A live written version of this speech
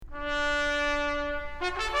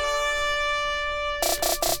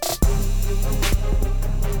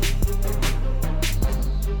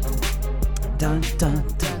dun dun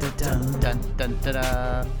dun dun dun dun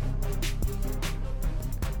dun.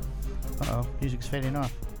 Uh-oh, music's fading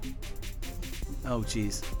off. Oh,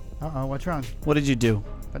 jeez. Uh-oh, what's wrong? What did you do?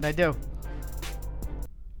 What'd I do?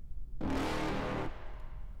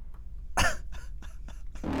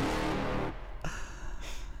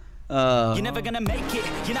 You're never gonna make it.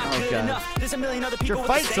 You're not good enough. There's a million other people Your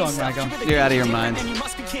fight with the song, same Michael. stuff. You're out of your mind. And you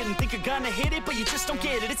must be kidding. Think you're gonna hit it, but you just don't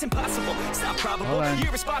get it. It's impossible. It's not probable. You're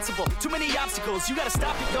irresponsible. Too many obstacles. You gotta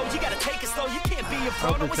stop it, though. You gotta take it slow. You can't be a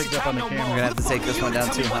pro. Don't waste your time no more. We're gonna have to take this one down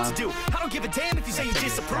too, huh? I don't give a damn if you say you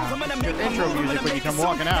disapprove. I'm gonna make Good intro music when you come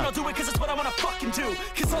walking out. I'll do it 'cause it's what I wanna fucking do.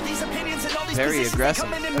 'Cause all these opinions and all these Very positions, aggressive. they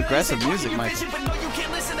come in millions. Aggressive They block music, your Michael. vision, but no, you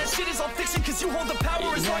can't listen. That shit is all fiction 'cause you hold the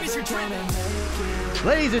power as long as you're dreaming.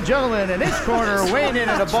 Ladies and gentlemen, in this corner, weighing in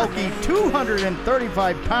at a bulky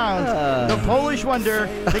 235 pounds, the Polish wonder,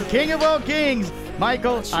 the king of all kings,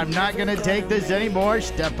 Michael, I'm not going to take this anymore,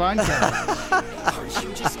 Stepan Kelly.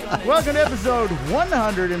 Welcome to episode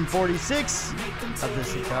 146 of the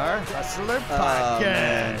Cigar Hustler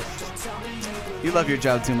Podcast. You love your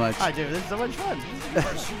job too much. I do. This is so much fun.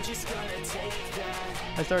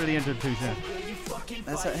 I started the intro too soon.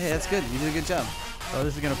 Hey, that's good. You did a good job. Oh,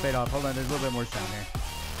 this is going to fade off. Hold on. There's a little bit more sound here.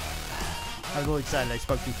 I was a little excited. I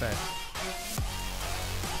spoke too fast.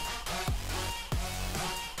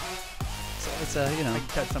 It's I can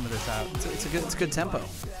cut some of this out. it's a good tempo.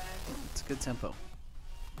 It's a good tempo.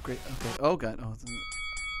 Great. Okay. Oh god. Oh.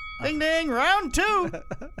 Ding ding, round two.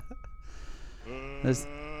 There's,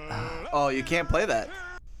 oh, you can't play that.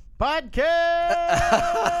 Podcast.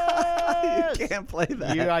 You can't play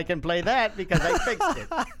that. I can play that because I fixed it.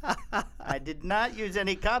 I did not use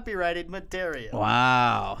any copyrighted material.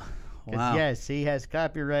 Wow. Wow. Yes, he has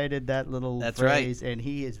copyrighted that little phrase, and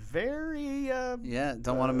he is very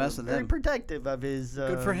don't want to mess with very him. protective of his.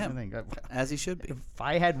 Good for him. thing. As he should be. If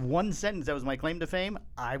I had one sentence that was my claim to fame,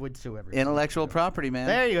 I would sue everyone. Intellectual property, man.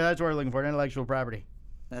 There you go. That's what we're looking for. Intellectual property.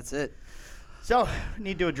 That's it. So,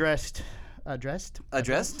 need to address a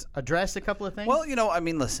couple of things. Well, I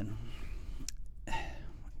mean, listen.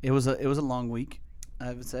 It was a long week,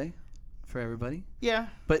 I would say, for everybody. Yeah.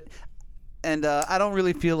 But I don't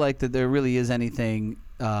really feel like that there really is anything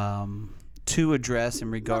to address in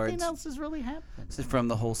regards. Nothing else has really happened from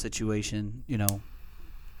the whole situation.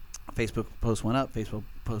 Facebook post went up, Facebook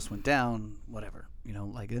post went down, whatever.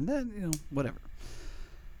 And then whatever.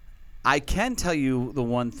 I can tell you the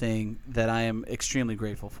one thing that I am extremely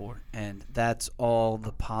grateful for, and that's all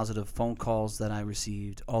the positive phone calls that I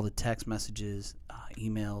received, all the text messages,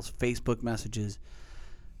 emails, Facebook messages.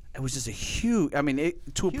 It was just a huge. I mean,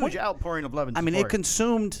 huge outpouring of love and support. I mean, it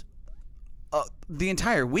consumed the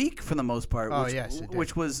entire week for the most part. Oh, yes, it did.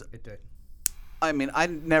 Which was. It did. I mean, I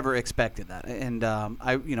never expected that, and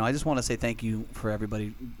I just want to say thank you for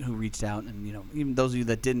everybody who reached out, and even those of you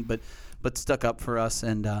that didn't, but stuck up for us,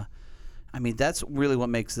 and I mean that's really what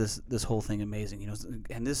makes this whole thing amazing,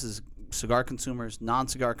 And this is cigar consumers,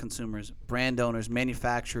 non-cigar consumers, brand owners,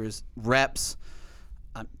 manufacturers, reps.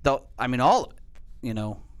 I mean all of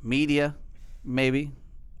it, media, maybe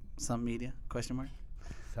some media ? Some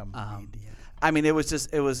media. I mean, it was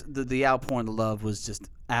the outpouring of love was just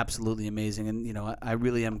absolutely amazing, and I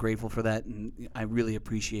really am grateful for that, and I really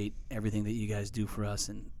appreciate everything that you guys do for us,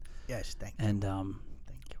 and yes, thank you. And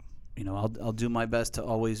thank you. I'll do my best to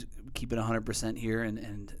always keep it 100% here,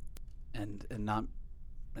 and not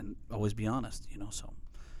and always be honest, So,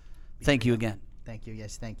 thank you again. Thank you.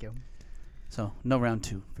 Yes, thank you. So, no round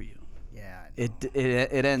 2 for you. Yeah.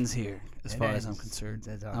 It ends here as far as I'm concerned.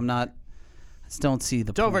 I'm not. I just don't see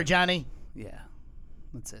the. It's over, Johnny. Yeah,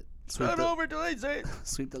 that's it. It's not over till I say it.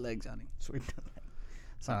 Sweep the leg, Johnny. Sweep the leg.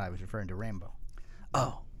 So I was referring to Rambo.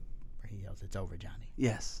 Oh. Where he yells, "It's over, Johnny."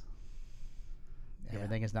 Yes.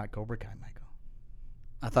 Everything is not Cobra Kai, Michael.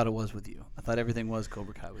 I thought it was with you. I thought everything was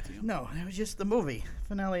Cobra Kai with you. No, it was just the movie.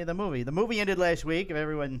 Finale of the movie. The movie ended last week. If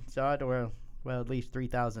everyone saw it, or well, at least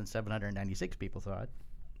 3,796 people saw it.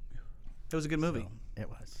 It was a good movie. So it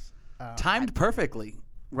was. Timed perfectly.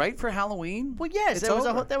 Right for Halloween? Well, yes, that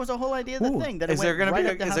was a whole idea of the thing. That is there going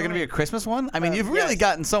to be a Christmas one? I mean, you've really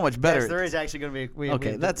gotten so much better. Yes, there is actually going to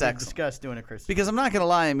be. That's excellent. Discussed doing a Christmas. Because I'm not going to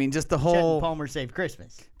lie. I mean, just the whole. Chet and Palmer Save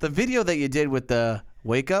Christmas. The video that you did with the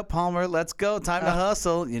 "Wake up, Palmer, let's go, time to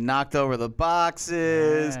hustle." You knocked over the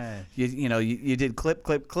boxes. You did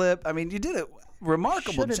clip. I mean, you did a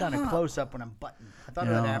remarkable job. Should have done a close up when I'm buttoned. I thought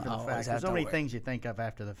of that after the fact. There's so many things you think of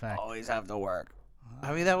after the fact. Always have to work.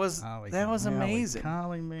 I mean, that was amazing.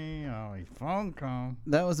 Calling me, always phone call.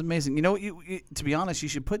 That was amazing. You to be honest, you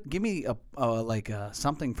should give me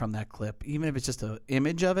something from that clip, even if it's just an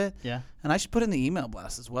image of it. Yeah. And I should put in the email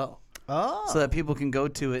blast as well. Oh. so that people can go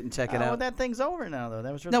to it and check it Well, out. that thing's over now, though.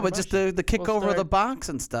 That was No, but just the kick over of the box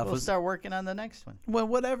and stuff We'll was start working on the next one. well,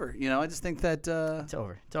 whatever. I just think that It's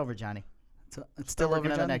over. It's over, Johnny. it's still Working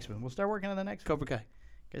over. on the Johnny? next one. We'll start working on the next one. Cobra Kai.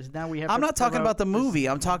 Because now we have. I'm to not talking promote about the this- movie.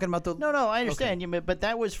 I'm talking about the. No, I understand you, but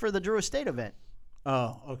that was for the Drew Estate event.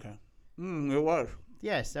 Oh, okay. It was.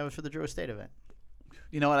 Yes, that was for the Drew Estate event.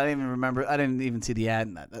 You know what? I didn't even remember. I didn't even see the ad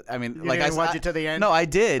in that. I mean, You like didn't I watch it to the end? No, I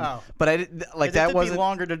did. Oh. But I did like 'Cause that it took wasn't me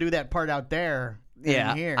longer to do that part out there. Than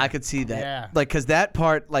Yeah, here. I could see that. Yeah. Like, cause that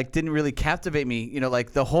part like didn't really captivate me.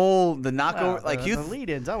 Like the knockover. Well, like the you,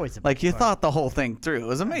 lead-in's always a like big you part. thought the whole thing through. It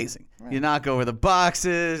was amazing. Right. You knock over the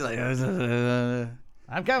boxes. Like,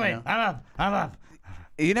 I'm coming. know. I'm up.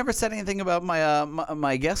 you never said anything about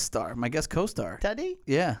my guest star, my guest co-star. Teddy?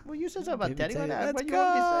 Yeah. Well, you said something about Baby Teddy. Teddy. What Let's you want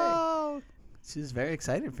me to say? go. She's very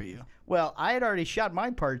excited for you. Well, I had already shot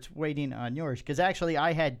my parts waiting on yours because actually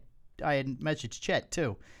I had messaged Chet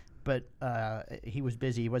too, but he was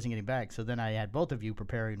busy. He wasn't getting back. So then I had both of you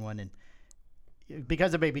preparing one, and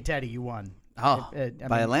because of Baby Teddy, you won. Oh, I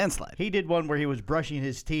by a mean, landslide. He did one where he was brushing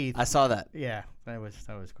his teeth. I saw that. Yeah, that was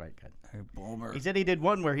quite good. Boomer. He said he did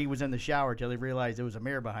one where he was in the shower till he realized there was a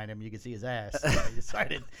mirror behind him. You could see his ass. So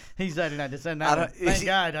he decided not to send that one. Thank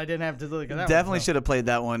God I didn't have to look at that Definitely one. should have played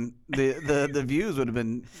that one. The views would have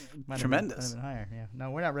been tremendous. Might have been higher, yeah.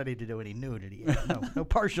 No, we're not ready to do any nudity. No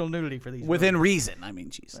partial nudity for these. Within movies. reason. I mean,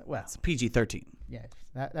 jeez. Well. It's PG-13. Yeah,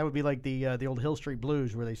 that would be like the old Hill Street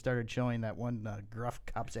Blues where they started showing that one gruff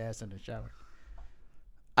cop's ass in the shower.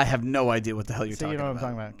 I have no idea what the hell you're So talking you know about. what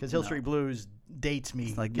I'm talking about? Because Hill No. Street Blues dates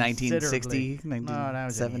me Like considerably. 1960, No, that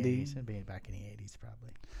was in the 1970. 80s. It'd be back in the 80s probably.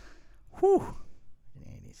 Whew. In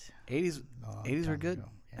the 80s. 80s. Long 80s were time good. ago,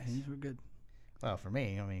 yes. 80s were good. Well, for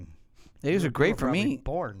me, I mean. 80s were you great for probably me.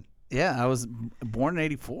 Born. Yeah, I was born in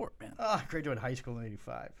 84, man. I graduated high school in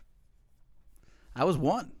 85. I was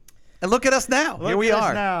one. And look at us now. Here Look we at us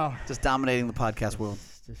are. now. Just dominating the podcast world.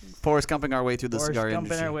 Just Forrest Gumping our way through the cigar Forrest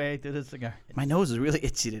industry. Gumping our way through the cigar. My nose is really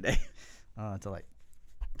itchy today. Oh, it's a light.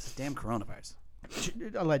 It's damn coronavirus.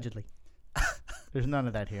 Allegedly. There's none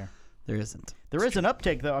of that here. There isn't. There is an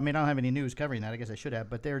uptick, though. I mean, I don't have any news covering that. I guess I should have.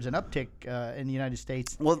 But there's an uptick in the United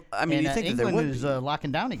States. Well, I mean, and, you think that there England would is be.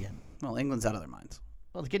 locking down again. Well, England's out of their minds.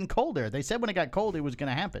 Well, it's getting colder. They said when it got cold, it was going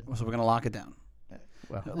to happen. So we're going to lock it down.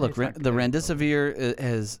 Well, Look, it's not the gonna- Remdesivir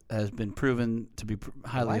has been proven to be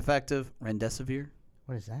highly What? effective. Remdesivir.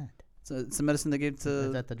 What is that? It's the medicine they gave Is to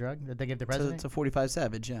that the drug that they give the to, president? to 45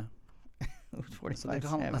 Savage. Yeah, That's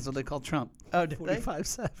that's what they call Trump. Oh, did they? 45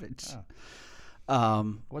 Savage.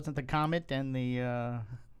 Oh. Wasn't the comet and the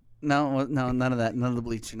No, none of that. None of the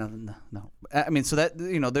bleach. No. I mean, so that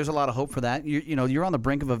there's a lot of hope for that. You're on the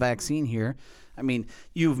brink of a vaccine here. I mean,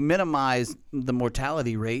 you've minimized the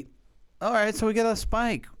mortality rate. All right, so we get a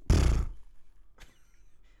spike.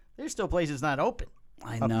 there's still places not open.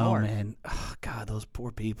 I Up know, north. man. Oh, God, those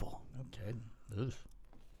poor people. Okay. Ugh.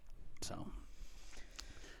 So,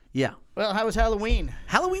 yeah. Well, how was Halloween?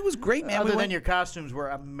 Halloween was great, man. Other We than went- your costumes were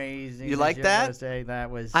amazing. You as like that? must say, that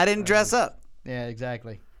was. I didn't dress up. Yeah,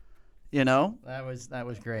 exactly. That was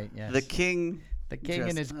great. Yes. the king. The king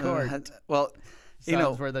and his dressed- court. well,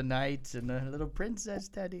 Sons were the knights and the little princess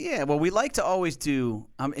Teddy. yeah. Well, we like to always do.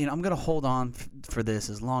 I'm gonna hold on for this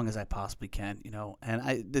as long as I possibly can.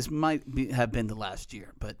 And this might have been the last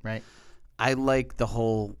year, but Right. I like the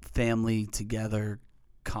whole family together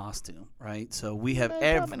costume, right? So we have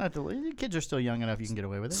Probably not the kids are still young enough you can get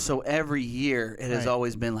away with it. So every year it has Right.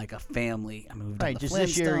 always been like a family. I mean, we've done Right, the just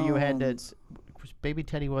this year you had that. Flintstones. Baby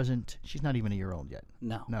Teddy wasn't. She's not even a year old yet.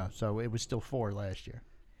 No. No, so it was still 4 last year.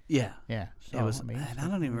 Yeah. Yeah, so It was. I mean, Man, I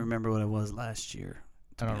don't even remember what it was last year.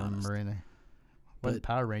 I to don't be honest. remember either. Wasn't But,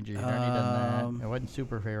 Power Rangers? You already done that. It wasn't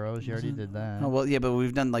superheroes. You already was it? did that. Oh well, yeah, but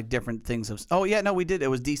we've done like different things. Oh yeah, no, we did. It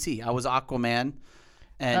was DC. I was Aquaman,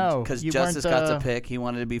 and because you Justice weren't, got to pick, he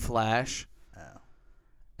wanted to be Flash. Oh.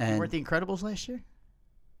 And Weren't the Incredibles last year?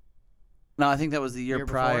 no, I think that was the year Year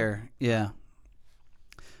before? prior. Yeah.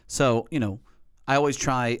 So I always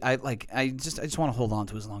try. I just want to hold on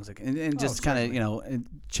to as long as I can, and just kind of and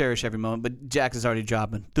cherish every moment. But Jax is already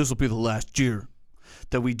dropping. This will be the last year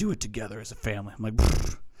that we do it together as a family. I'm like,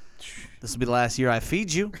 this will be the last year I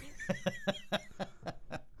feed you.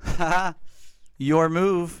 Your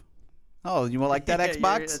move. Oh, you like that Yeah,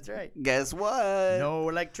 Xbox? that's right. Guess what? No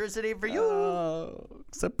electricity for you. Oh,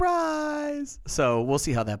 surprise. So we'll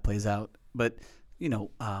see how that plays out. But,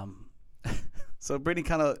 so Brittany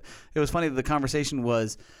it was funny that the conversation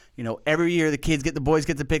was, every year the boys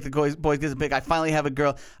get to pick, the boys get to pick. I finally have a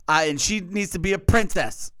girl, and she needs to be a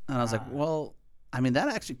princess. And I was like, well, I mean, that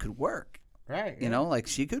actually could work. Right. You know, like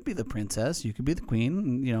she could be the princess, you could be the queen.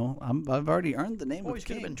 And, you know, I've already earned the name Boys of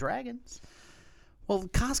could have king. been dragons. Well,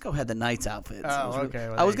 Costco had the knight's outfits. Oh, okay.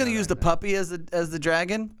 Well, I was there gonna you go, use the puppy as the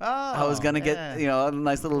dragon. Oh, I was gonna get a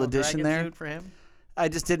nice little addition dragon there. suit for him. I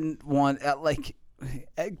just didn't want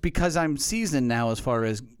because I'm seasoned now as far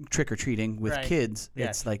as trick or treating with Right. kids. Yes.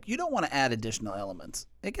 It's like you don't want to add additional elements.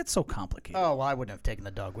 It gets so complicated. Oh, well, I wouldn't have taken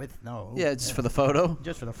the dog with. No. Yeah, just for the photo.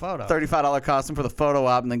 Just for the photo. $35 costume for the photo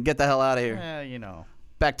op, and then get the hell out of here. You know.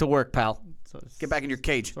 Back to work, pal. So it's Get back in your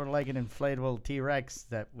cage. Sort of like an inflatable T-Rex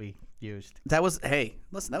that we used. That was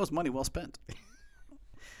listen. That was money well spent.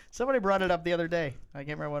 Somebody brought it up the other day. I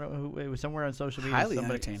can't remember who it was. Somewhere on social media. Highly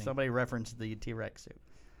entertaining. Somebody referenced the T-Rex suit.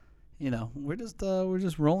 You know, we're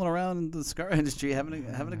just rolling around in the cigar industry, having a good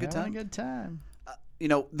time. Having a good time. You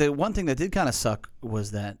know, the one thing that did kind of suck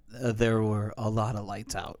was that there were a lot of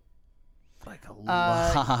lights out. Like a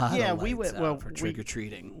lot of lights out for trick or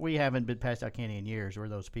treating. We haven't been passed out candy in years. We're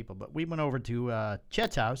those people, but we went over to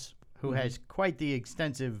Chet's house, who has quite the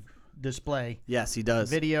extensive display. Yes, he does.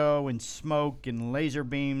 Video and smoke and laser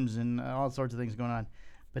beams and all sorts of things going on.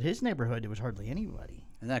 But his neighborhood, there was hardly anybody.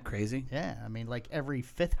 Isn't that crazy? Yeah, I mean, like every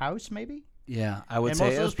fifth house, maybe. Yeah, I would And say.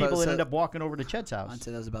 most of those people ended up walking over to Chet's house. I'd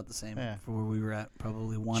say that was about the same Yeah. for where we were at.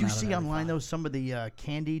 Probably one. Did you out of see every online 5. though some of the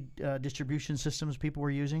candy distribution systems people were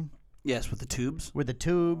using? Yes, with the tubes. With the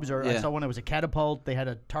tubes, or I Yeah. saw one that was a catapult. They had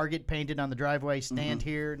a target painted on the driveway, stand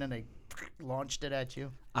here, and then they launched it at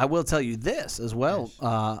you. I will tell you this as well.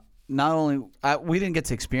 Yes. Not only we didn't get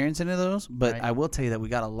to experience any of those, but Right. I will tell you that we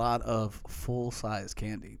got a lot of full-size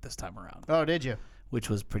candy this time around, Oh, did you? which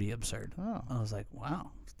was pretty absurd. Oh. I was like,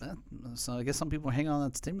 wow. So I guess some people are hanging on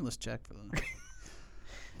that stimulus check for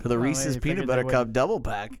the Well, Reese's they peanut figured butter they cup double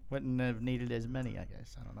pack. Wouldn't have needed as many, I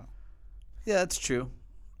guess. I don't know. Yeah, that's true.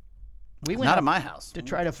 We went Not up at my house. to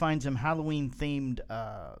try to find some Halloween-themed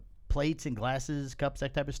plates and glasses, cups,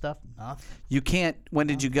 that type of stuff. Nothing. You can't. When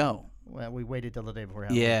did you go? Well, we waited till the day before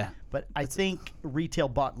Halloween. Yeah, But I think retail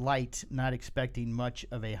bought light, not expecting much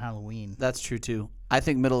of a Halloween. that's true too. I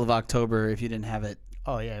think middle of October, if you didn't have it,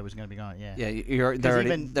 Oh, yeah, it was going to be gone, yeah. yeah,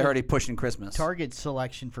 they're already pushing Christmas. Target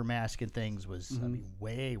selection for masks and things was, I mean,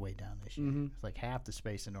 way down this year. It's like half the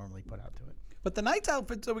space they normally put out to it. But the night's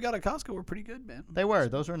outfits that we got at Costco were pretty good, man. They were.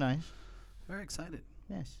 Those were nice. Very excited.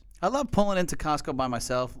 Yes. I love pulling into Costco by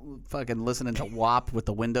myself, fucking listening to WAP with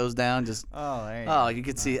the windows down. Just you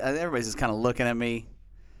could see everybody's just kind of looking at me.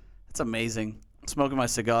 It's amazing. Smoking my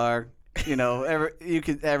cigar, you know.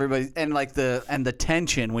 Everybody and like the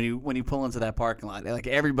tension when you pull into that parking lot, like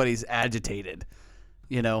everybody's agitated,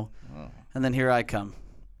 you know. Oh. And then here I come.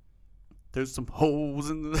 There's some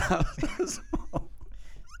holes in the house.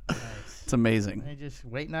 Nice. It's amazing. They're just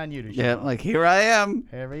waiting on you to show Yeah, up. like here I am.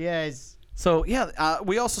 Here he is. So yeah,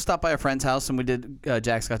 we also stopped by a friend's house and we did.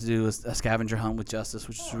 Jax got to do a scavenger hunt with Justice,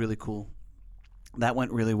 which is really cool. That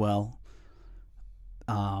went really well.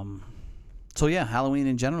 So yeah, Halloween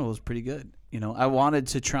in general was pretty good. You know, I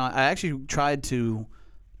actually tried to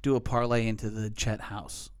do a parlay into the Chet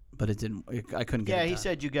house, but it didn't. I couldn't get it Yeah, he done.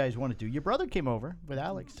 said you guys wanted to. Your brother came over with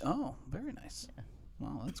Alex. Oh, very nice.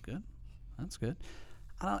 Well, that's good. That's good.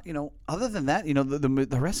 You know, other than that, you know,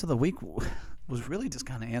 the rest of the week was really just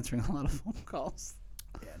kind of answering a lot of phone calls.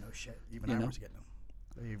 Yeah, no shit. Even I was getting them.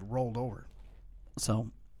 They rolled over.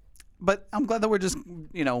 So, but I'm glad that we're just,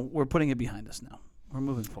 you know, we're putting it behind us now. We're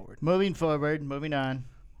moving forward. Moving forward, moving on.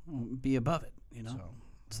 Be above it, you know.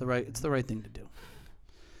 So. It's the right thing to do.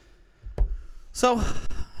 So,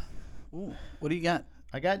 what do you got?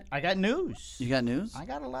 I got news. You got news? I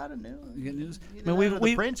got a lot of news. You got news? I mean,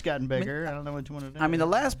 the print's gotten bigger. I don't know what you want to do. I mean, the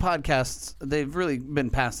last podcasts they've really been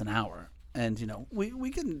past an hour, and you know, we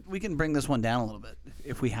can bring this one down a little bit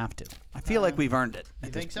if we have to. I feel like we've earned it. You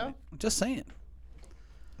think so? Just saying.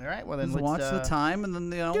 All right, well then Let's watch the time, and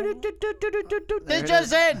then you know. This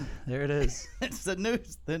just in. There it is. It's the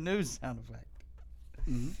news sound effect.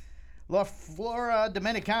 La Flora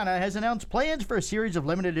Dominicana has announced plans for a series of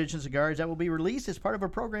limited edition cigars that will be released as part of a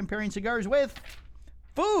program pairing cigars with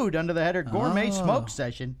food under the header Gourmet Smoke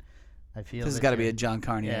Session. I feel this has got to be a John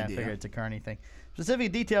Carney I idea. figure it's a Carney thing.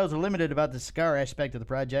 Specific details are limited about the cigar aspect of the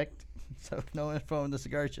project, so no info on the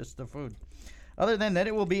cigars, just the food. Other than that,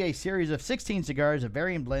 it will be a series of 16 cigars of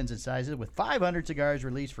varying blends and sizes with 500 cigars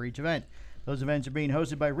released for each event. Those events are being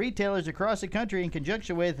hosted by retailers across the country in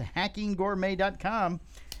conjunction with hackinggourmet.com,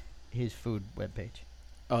 his food webpage.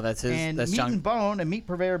 Oh, that's his. And that's Meat John. and Bone, a meat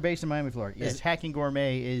purveyor based in Miami, Florida. Yes, Hacking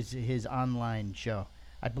Gourmet is his online show.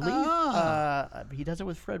 I believe he does it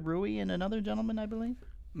with Fred Rui and another gentleman, I believe.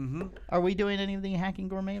 Mm-hmm. Are we doing anything Hacking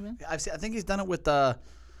Gourmet event? I think he's done it with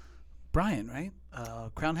Brian, right?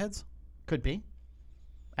 Crown Heads. Could be.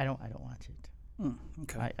 I don't watch it.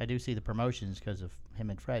 Okay. I do see the promotions because of him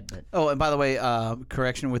and Fred, but Oh, and by the way,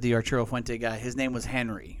 correction with the Arturo Fuente guy. His name was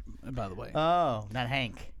Henry, by the way. oh, not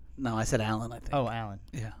Hank. No, I said Alan, I think. Oh, Alan.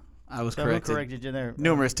 Yeah. I was So corrected who corrected you there?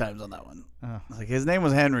 numerous times on that one. Oh. I was like, his name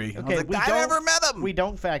was Henry. I was like, I never met him. We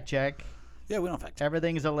don't fact check. Yeah, we don't fact check.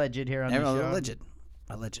 Everything is alleged here on the show.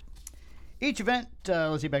 Alleged. Each event,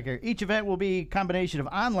 let's see back here. Each event will be a combination of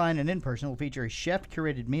online and in-person. Will feature a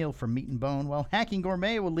chef-curated meal from Meat and Bone, while Hacking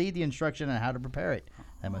Gourmet will lead the instruction on how to prepare it.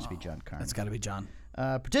 That must be John Carney. That's got to be John.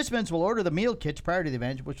 Participants will order the meal kits prior to the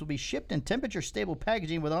event, which will be shipped in temperature-stable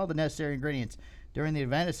packaging with all the necessary ingredients. During the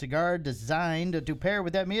event, a cigar designed to pair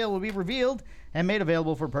with that meal will be revealed and made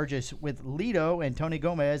available for purchase, with Lido and Tony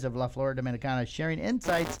Gomez of La Flor Dominicana sharing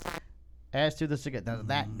insights as to the cigar. Now,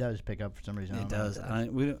 that does pick up for some reason. It does.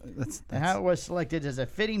 That's And how it was selected as a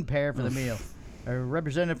fitting pair for the meal. A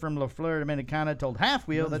representative from La Flor Dominicana told Half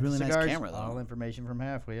Wheel that really the nice cigars, camera, though. all information from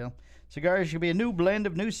Half Wheel, cigars should be a new blend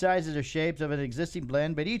of new sizes or shapes of an existing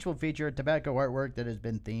blend, but each will feature a tobacco artwork that has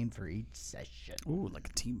been themed for each session. Ooh, like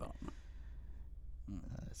a T-bone.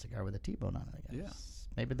 A cigar with a T-bone on it, I guess. Yeah.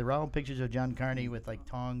 Maybe they're all pictures of John Carney with like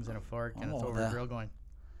tongs and a fork and a Oh, Thor that. grill going.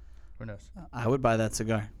 Who knows? I would buy that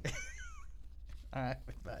cigar. I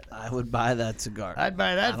would buy that. I would buy that cigar. I'd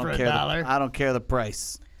buy that for care $1. I don't care the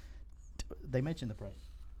price. They mentioned the price.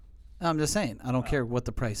 I'm just saying. I don't care what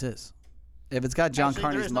the price is. If it's got John Actually,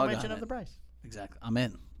 Carney's there is no mug mention on of the it. price. Exactly. I'm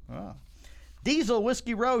in. Oh. Diesel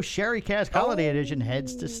Whiskey Row Sherry Cask Holiday Edition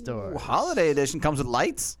heads to store. Ooh, holiday edition comes with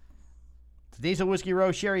lights. Diesel Whiskey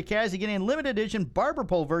Row Sherry Cask is getting a limited edition barber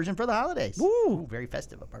pole version for the holidays. Ooh, very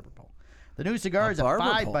festive, a barber pole. The new cigar is a barber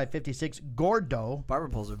 5x56 Gordo Barber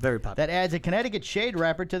poles are very popular. that adds a Connecticut shade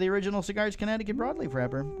wrapper to the original cigar's Connecticut broadleaf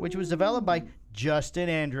wrapper, which was developed by Justin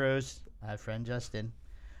Andrews, our friend Justin,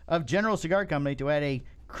 of General Cigar Company, to add a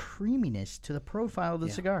creaminess to the profile of the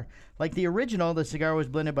cigar. Like the original, the cigar was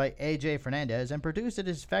blended by A.J. Fernandez and produced at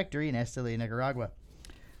his factory in Esteli, Nicaragua.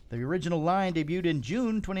 The original line debuted in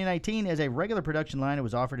June 2019 as a regular production line. It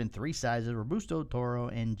was offered in 3 sizes, Robusto, Toro,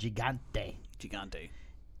 and Gigante.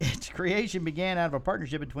 Its creation began out of a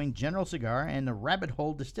partnership between General Cigar and the Rabbit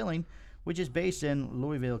Hole Distilling, which is based in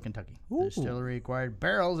Louisville, Kentucky. The distillery acquired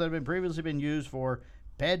barrels that had previously been used for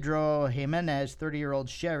Pedro Jimenez 30-year-old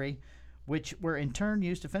sherry, which were in turn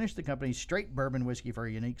used to finish the company's straight bourbon whiskey for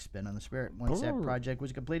a unique spin on the spirit. Once that project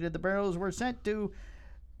was completed, the barrels were sent to,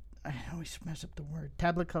 I always mess up the word,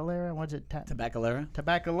 Tabacalera, what's it? Tabacalera?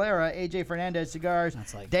 Tabacalera, A.J. Fernandez Cigars,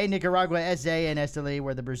 That's like de Nicaragua S.A. and Esteli,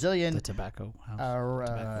 where the Brazilian the tobacco house.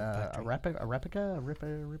 Arapiraca. Arapiraca?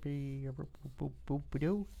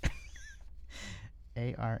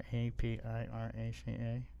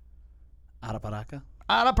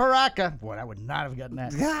 Arapiraca. Boy, I would not have gotten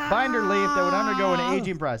that. Binder leaf that would undergo an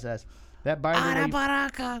aging process. That binder leaf.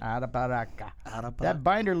 Arapiraca. That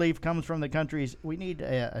binder leaf comes from the country's. We need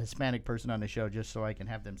a Hispanic person on the show just so I can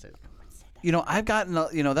have them say. You know, I've gotten,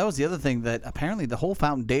 that was the other thing, that apparently the whole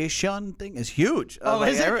foundation thing is huge.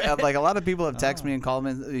 Is it? Like a lot of people have texted me and called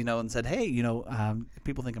me, and said, hey,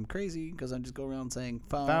 people think I'm crazy because I just go around saying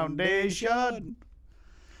foundation.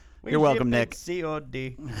 You're welcome, Nick.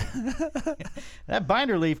 COD. That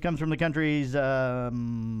binder leaf comes from the country's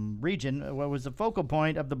region. What was the focal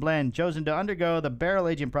point of the blend, chosen to undergo the barrel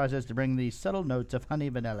aging process to bring the subtle notes of honey,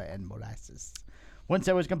 vanilla, and molasses. Once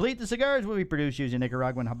that was complete, the cigars will be produced using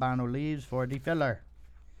Nicaraguan Habano leaves for the filler.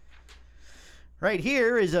 Right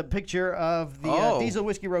here is a picture of the Diesel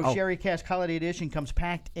Whiskey Row Sherry Cask Holiday Edition. Comes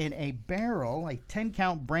packed in a barrel, a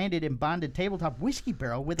 10-count branded and bonded tabletop whiskey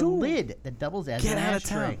barrel with a lid that doubles as an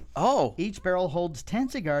ashtray. Each barrel holds 10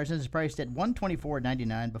 cigars and is priced at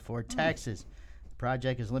 $124.99 before taxes. The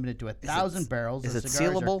project is limited to 1,000 barrels. Is the it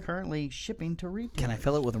cigars sealable? are currently shipping to retail. Can I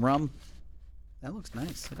fill it with rum? That looks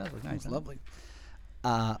nice. It does look nice. It's lovely.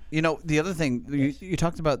 The other thing, you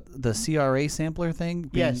talked about the CRA sampler thing.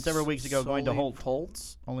 Yes, several weeks ago, going to Holt.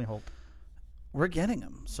 Holtz. Only Holt. We're getting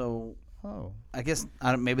them, so I guess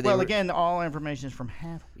maybe they. Well, again, all information is from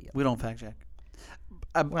Half Wheel. We don't fact check.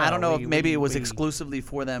 I don't know if maybe it was exclusively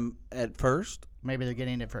for them at first. Maybe they're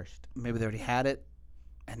getting it first. Maybe they already had it,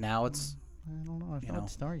 and now it's. I don't know. That's not what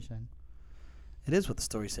the story said. It is what the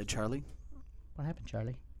story said, Charlie. What happened,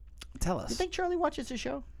 Charlie? Tell us. You think Charlie watches the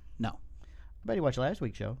show? No. I bet he watched last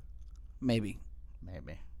week's show. Maybe.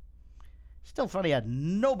 Still funny how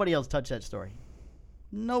nobody else touched that story.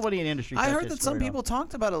 Nobody in the industry touched I heard that some people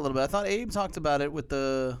talked about it a little bit. I thought Abe talked about it with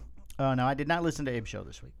the... Oh, no, I did not listen to Abe's show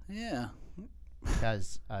this week. Yeah.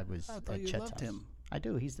 Because I was I thought at you Chet's loved house. him. I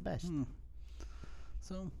do. He's the best.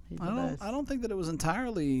 So, He's the best. I don't think that it was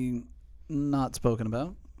entirely not spoken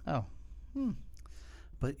about. Oh.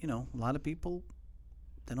 But, a lot of people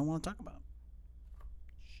they don't want to talk about.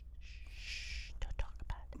 Don't talk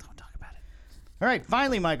about it. Don't talk about it. All right,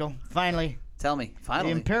 finally, Michael. Finally. Tell me.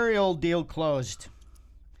 Finally. The Imperial deal closed.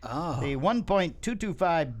 Oh. The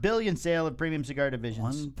 $1.225 billion sale of premium cigar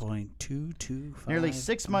divisions. $1.225 Nearly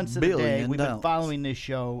 6 months to the day, billion we've been dollars. following this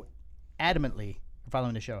show adamantly.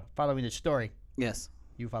 Following this story. Yes.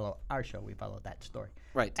 You follow our show, we follow that story.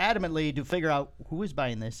 Right. Adamantly to figure out who was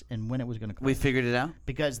buying this and when it was going to close. We figured it out.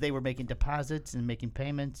 Because they were making deposits and making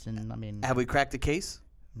payments, and I mean... Have we cracked the case?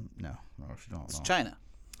 No. It's China.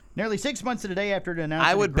 Nearly 6 months to the day after it announced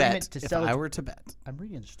I an would agreement bet to if sell I its... were to bet. I'm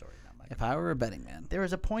reading the story now, Mike. If I were a betting man. There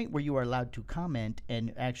is a point where you are allowed to comment,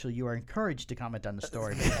 and actually you are encouraged to comment on the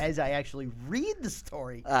story. But as I actually read the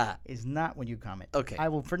story, is not when you comment. Okay. I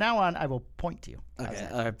will, from now on, I will point to you. How's Okay.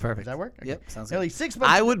 that? All right. Perfect. Does that work? Okay. Yep. Sounds Nearly good. 6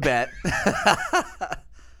 months. I would bet.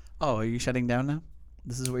 Oh, are you shutting down now?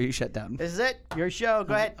 This is where you shut down. This is it. Your show.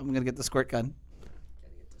 Go ahead. I'm going to get the squirt gun.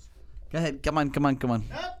 Go ahead. Come on. Nope.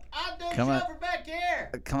 I'm doing Come on. show from back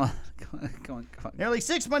here. Come on. Nearly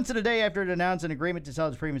 6 months to the day after it announced an agreement to sell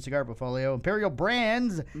its premium cigar portfolio, Imperial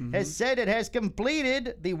Brands has said it has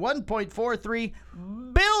completed the $1.43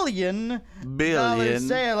 billion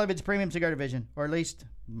sale of its premium cigar division, or at least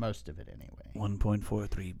most of it anyway. 1.43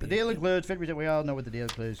 billion. The deal includes 50%. We all know what the deal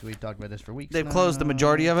includes. We've talked about this for weeks. They've now. closed the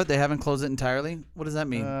majority of it. They haven't closed it entirely. What does that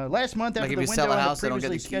mean? Last month, Like after if the you window sell a on the house, they don't get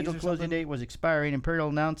previously the keys or scheduled closing something? date was expiring, Imperial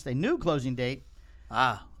announced a new closing date.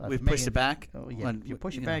 We've pushed it back. Oh yeah, When- you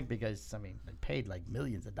push it know, back because I mean they paid like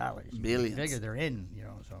millions of dollars. You Billions. figure they're in,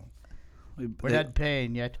 so we're they- not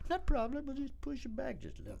paying yet. Not a problem. We'll just push it back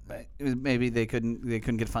just a little bit. Maybe they couldn't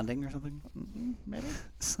get funding or something. Maybe.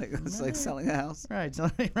 It's like selling a house. Right. So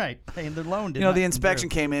right. Paying the loan. You know, the inspection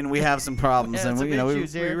came in. We have some problems, Yeah, and some we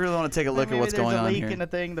issues here. really want to take a look at Maybe what's there's going a on leak here. in the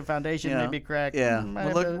thing. The foundation You know, may be cracked. yeah.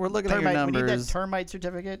 We're looking at your We need numbers. that termite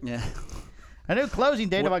certificate. Yeah. A new closing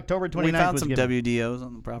date of October 29th We found was some given. WDOs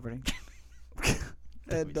on the property.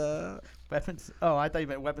 And Weapons. Oh, I thought you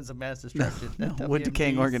meant weapons of mass destruction. wood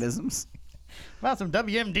decaying WMDs. organisms. Well, some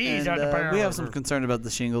WMDs And, on the we have some concern about the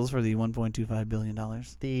shingles for the $1.25 billion.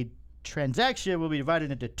 The transaction will be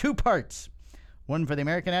divided into two parts. One for the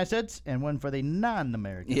American assets and one for the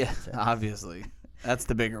non-American Yeah, assets. obviously. That's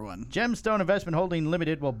the bigger one. Gemstone Investment Holding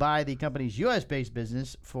Limited will buy the company's U.S.-based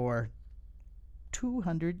business for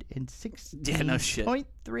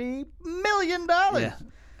 $216.3 million. Yeah.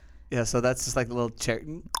 Yeah, so that's just like a little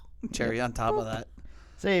cherry on top of that.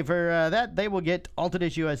 Say, for that, they will get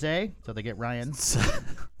Altadis USA, so they get Ryan. Which is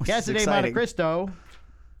Cassidy Monte exciting. Cristo,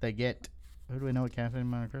 they get... Who do we know at Cassidy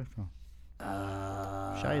Monte Cristo?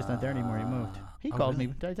 Shai is not there anymore. He moved. He called me.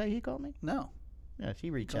 Did I tell you he called me? No. Yes, he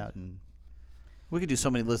reached out and... We could do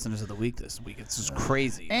so many listeners of the week this week. It's just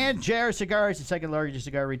crazy. And JR Cigars, the second largest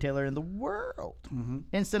cigar retailer in the world.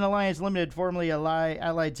 Instant Alliance Limited, formerly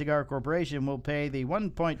Allied Cigar Corporation, will pay the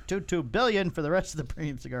 $1.22 billion for the rest of the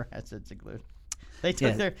premium cigar assets included. They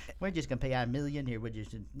took we're just gonna pay $1 million here. We're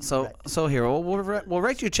just So here we'll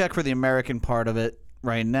write you a check for the American part of it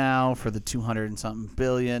right now for the 200 and something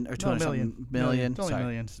billion or 200 something million. It's only Sorry.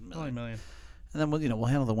 million. Only million. And then we'll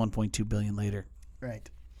handle the 1.2 billion later. Right.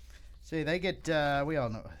 See, they get, we all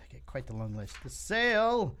know, they get quite the long list. The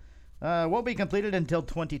sale won't be completed until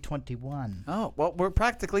 2021. Oh, well, we're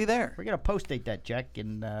practically there. We're going to post-date that check,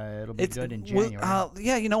 and it'll be good in January.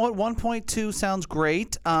 Yeah, you know what? 1.2 sounds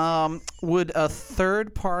great. Would a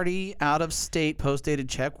third-party, out-of-state post-dated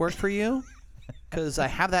check work for you? Because I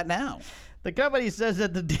have that now. The company says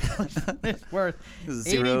that the deal is worth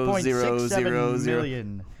Zero, zero, zero, $80.67 zero.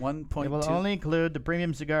 million. 1.2. It will only include the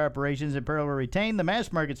premium cigar operations, and Pearl will retain the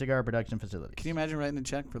mass-market cigar production facilities. Can you imagine writing a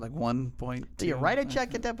check for like 1.2? Do you write a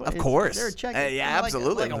check at that point? Of course. Is there a check? Yeah,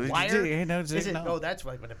 absolutely. Like a wire? Is it? No. Oh, that's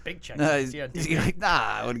like with a big check. Nah, You see how-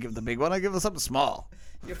 I wouldn't give the big one. I'd give them something small.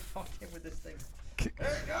 You're fucking with this thing. There you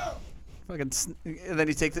go. Fucking, and then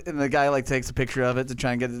and the guy takes a picture of it to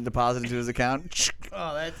try and get the deposit into his account.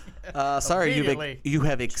 Oh, that's Sorry, immediately. you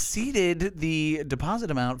have exceeded the deposit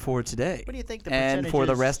amount for today. What do you think the and for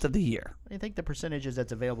the percentages- rest of the year? What do you think the percentage is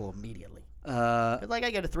that's available immediately? 80 Like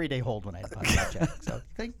I get a 3-day hold when I deposit that check. So I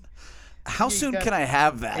think How You soon got can I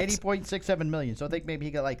have that? 80.67 million. So I think maybe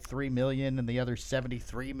he got like 3 million and the other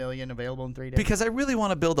 73 million available in 3 days. Because I really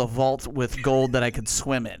want to build a vault with gold that I could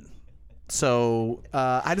swim in. So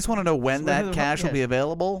I just want to know when Swim in that the cash vault, will be yes.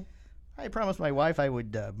 available. I promised my wife I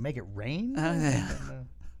would make it rain.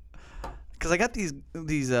 Because I got these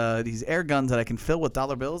air guns that I can fill with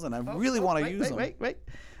dollar bills, and I really want to use them. Wait.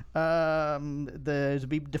 There's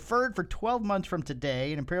be deferred for 12 months from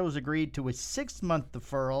today, and Imperial has agreed to a 6-month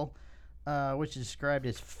deferral, which is described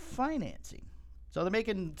as financing. So they're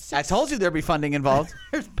making I told you there'd be funding involved.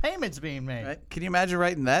 There's payments being made. Right? Can you imagine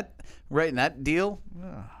writing that deal?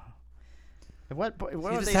 At what point You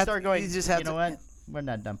when just they have start to- going, you just have know to- what? We're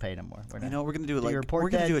not done paying anymore. You know what we're gonna do? Do you Like report we're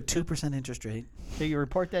gonna that? do a 2% interest rate. Do you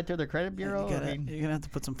report that to their credit bureau? You're I mean, gonna have to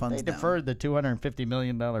put some funds they down. deferred the $250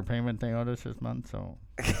 million payment they owed us this month, so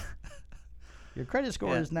your credit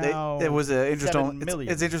score is now it was an interest $7 only.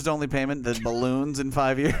 million. It's interest only payment that balloons in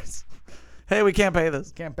 5 years. Hey, we can't pay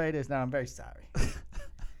this. Can't pay this now. I'm very sorry.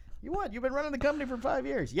 You what? You've been running the company for 5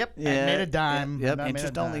 years. Yep. I Yeah, made a dime. Yep. I made a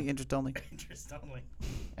Interest dime. only. Interest only. Interest only.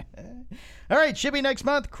 All right, shipping next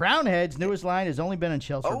month. Crown Head's newest line has only been on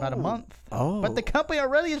shelves for about a month. Oh. But the company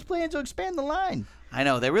already has plans to expand the line. I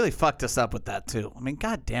know they really fucked us up with that too. I mean,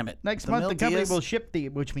 god damn it. Next month, the company Mildias- will ship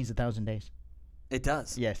which means 1,000 days. It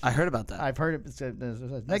does. Yes. I heard about that. I've heard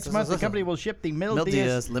it. Next month, the company will ship the Mildias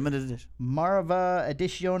Mildias limited edition. Marva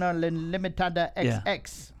Edizione Limitada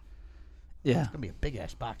XX. Yeah. It's going to be a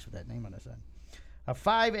big-ass box with that name on the side. A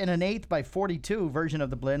 5 1/8 by 42 version of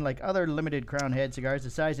the blend, like other limited Crown Head cigars, the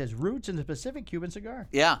size has roots in the specific Cuban cigar.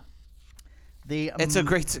 Yeah. The It's a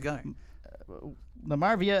great cigar. the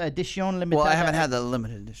Marvia Edizione Limitada. Well, I haven't had the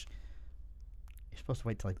limited edition. You're supposed to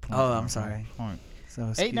wait till like. Oh, I'm sorry. So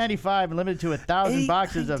 $8.95 and limited to 1,000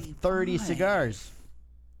 boxes of 30 $8.95. cigars.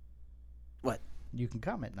 What? You can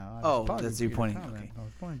comment now. Oh, that's your pointing.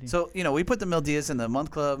 Okay. So, we put the Mildias in the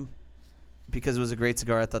month club because it was a great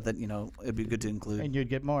cigar. I thought that, it'd be good to include. And you'd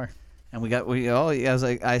get more. And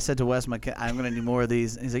I said to Wes, I'm going to need more of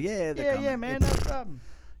these. And he's like, yeah, they're coming. Yeah, man, no problem.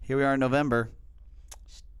 Here we are in November.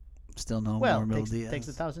 Still no more Mildias. Takes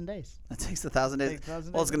 1,000 days. It takes 1,000 days. Takes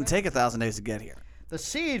 1,000 Well, it's days going to take 1,000 days to get here. The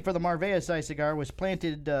seed for the Marvea size cigar was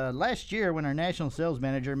planted last year when our national sales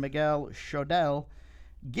manager, Miguel Chodel,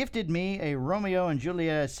 gifted me a Romeo and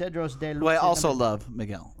Julia Cedros de Luz. Who I also love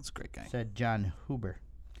Miguel. That's a great guy. Said John Huber,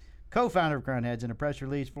 co-founder of Crown Heads, in a press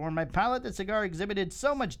release. For my palate, the cigar exhibited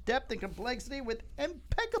so much depth and complexity with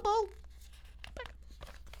impeccable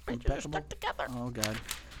stuck together. Oh, God.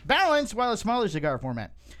 Balance while a smaller cigar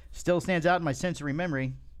format. Still stands out in my sensory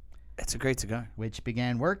memory, It's a great cigar. which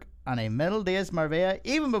began work on a Metal Diaz Marvea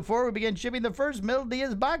even before we began shipping the first Metal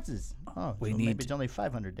Diaz boxes. Oh, maybe it's only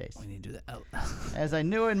 500 days. We need to do that. Oh. As I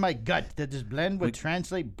knew in my gut that this blend would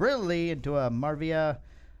translate brilliantly into a Marvea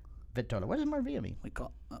Vitola. What does Marvea mean? We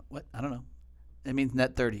call what? I don't know. It means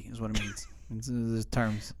net 30 is what it means. It's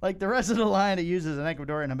terms. Like the rest of the line, it uses an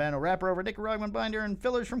Ecuadorian Habano wrapper over Nicaraguan binder and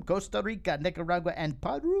fillers from Costa Rica, Nicaragua, and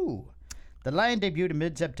Peru. The line debuted in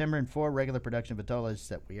mid-September in 4 regular production Vitolas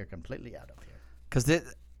that we are completely out of here. Because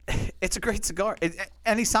it's a great cigar.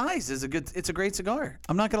 Any size is it's a great cigar.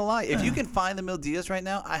 I'm not gonna lie. If you can find the Mildias right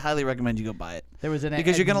now, I highly recommend you go buy it. There was an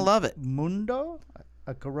because you're gonna love it. Mundo,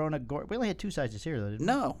 a Corona Gore. We only had 2 sizes here, though, didn't we?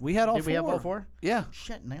 No, we had all 4. Did we have all 4? Yeah.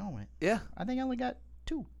 Shit, and they all went. Yeah. I think I only got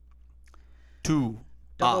 2. 2.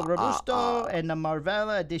 Double Robusto and the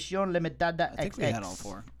Marvella Edizione Limitada XX. I think we had all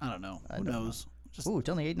 4. I don't know. Who knows? Ooh, it's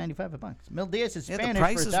only $8.95 a box. Mildias is Spanish the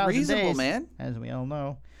price for is 1,000 reasonable, days, man. as we all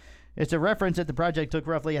know. It's a reference that the project took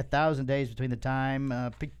roughly 1,000 days between the time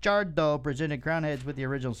Pichardo presented Crown Heads with the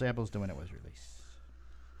original samples to when it was released.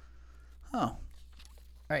 Oh. All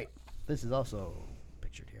right. This is also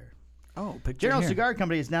pictured here. Oh, picture General here. Cigar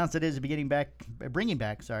Company has announced it is bringing back, the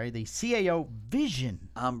CAO Vision.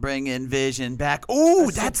 I'm bringing Vision back. Ooh,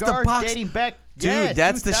 A that's the cigar box. dating back, Dude,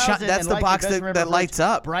 that's the 2000, that's and the like box best remember that lights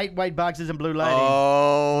up. Bright white boxes and blue lighting.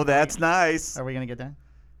 Oh, that's nice. Are we going to get that?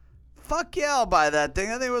 Fuck yeah, I'll buy that thing.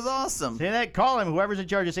 That thing was awesome. See that? Call him. Whoever's in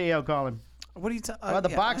charge of CAO, call him. What are you talking Well, the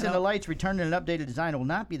box and the lights returned in an updated design will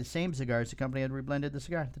not be the same cigars. The company had reblended the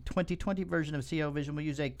cigar. The 2020 version of CAO Vision will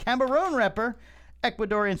use a Cameroon wrapper,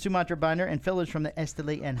 Ecuadorian Sumatra binder, and fillers from the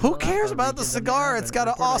Esteli and Who Jalapa cares about the regions of cigar? Nicaragua. It's got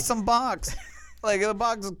an Reportedly, awesome box. Like, the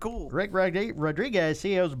box is cool. Rick Rodriguez,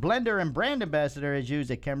 CAO's blender and brand ambassador, has used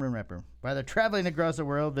a Cameroon wrapper. Whether traveling across the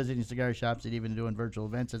world, visiting cigar shops, and even doing virtual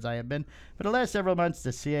events as I have been, for the last several months, the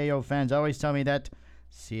CAO fans always tell me that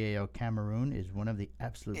CAO Cameroon is one of the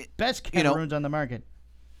absolute best Cameroons on the market.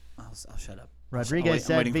 I'll shut up. Rodriguez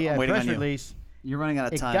said via a press release. You're running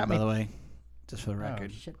out of time, by the way, just for the Oh,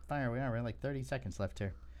 record. shit, fire. We are. We have like 30 seconds left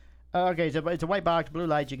here. Okay, so it's a white box, blue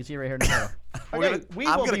lights. You can see right here in the middle. Okay,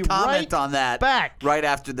 I'm going to comment on that back right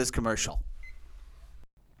after this commercial.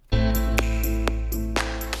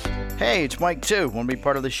 Hey, it's Mike too. Want to be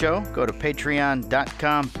part of the show? Go to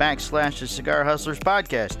patreon.com/the Cigar Hustlers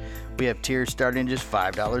podcast. We have tiers starting at just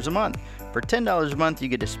 $5 a month. For $10 a month, you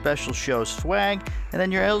get a special show swag, and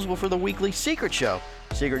then you're eligible for the weekly secret show.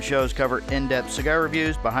 Secret shows cover in-depth cigar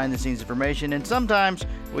reviews, behind-the-scenes information, and sometimes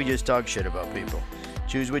we just talk shit about people.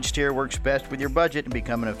 Choose which tier works best with your budget and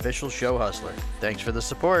become an official show hustler. Thanks for the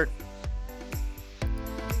support.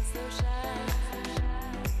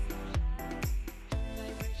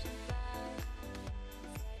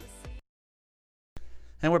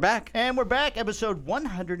 And we're back. And we're back, episode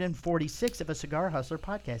 146 of a Cigar Hustler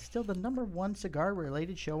podcast. Still the #1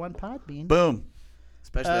 cigar-related show on Podbean. Boom.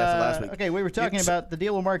 Especially after last week. Okay, we were talking about the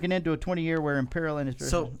deal we're marking into a 20-year where Imperial and his...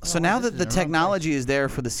 So now that the technology is there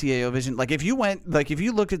for the CAO Vision, like if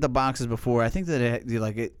you looked at the boxes before, I think that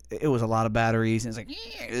it was a lot of batteries and it's like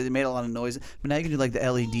it made a lot of noise. But now you can do like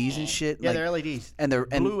the LEDs and shit. Yeah, like, they're LEDs. And they're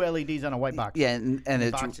blue LEDs on a white box. Yeah, and the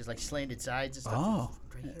it's box is like slanted sides and stuff. Oh.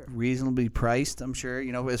 Reasonably priced, I'm sure.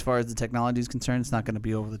 You know, as far as the technology is concerned, it's not going to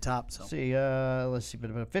be over the top. So see, let's see,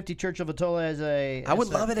 50 Churchill Vitola has a. I would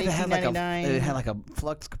love it if it had like a $18.99.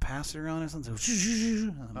 flux capacitor on it or something.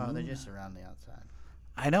 Oh, they're just around the outside.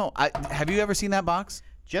 I know. Have you ever seen that box?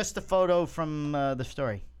 Just the photo from the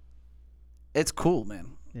story. It's cool, man.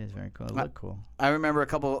 It is very cool. It looked cool. I remember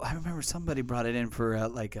somebody brought it in for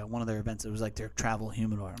one of their events. It was like their travel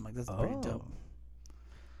humidor. I'm like, that's pretty dope.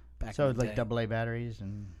 So it's like AA batteries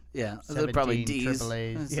and they're probably Ds.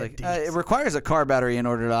 AAAs. It's like, it requires a car battery in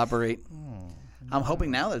order to operate. I'm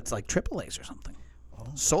hoping now that it's like AAAs or something.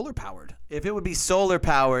 Solar powered. If it would be solar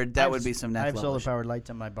powered, that would be some next level. I have solar powered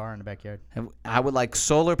lights on my bar in the backyard. I would like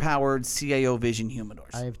solar powered CAO Vision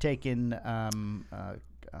humidors. I have taken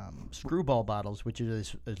screwball bottles, which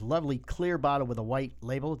is this lovely clear bottle with a white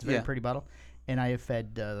label. It's a very pretty bottle, and I have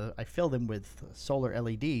I fill them with solar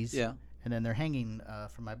LEDs. Yeah. And then they're hanging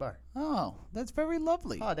from my bar. Oh, that's very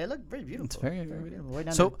lovely. Oh, they look very beautiful. It's very beautiful. Way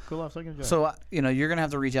down to cool off. So you're gonna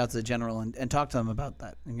have to reach out to the general and talk to them about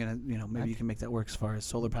that. You're maybe you can make that work as far as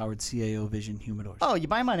solar powered CAO Vision humidors. Oh, you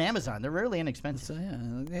buy them on Amazon. They're really inexpensive.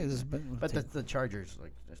 So but the charger's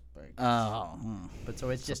like just like. But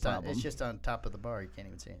so it's just on top of the bar. You can't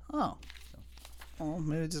even see it. Oh. Oh,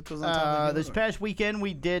 maybe it just goes on top of this past weekend,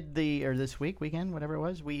 we did this weekend, whatever it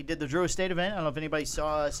was, we did the Drew Estate event. I don't know if anybody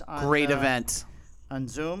saw us on... Great event. On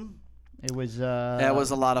Zoom. It was... that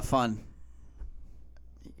was a lot of fun.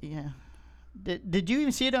 Yeah. Did you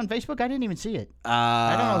even see it on Facebook? I didn't even see it.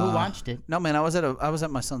 I don't know who watched it. No, man, I was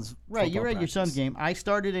at my son's Right, you were at your son's game. I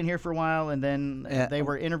started in here for a while, and then they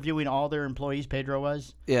were interviewing all their employees. Pedro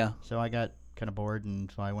was. Yeah. So I got kind of bored,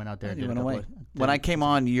 and so I went out there and did a couple. When I came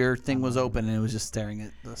on, your thing was open, and it was just staring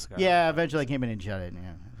at the cigar. Yeah, eventually I came in and shut it.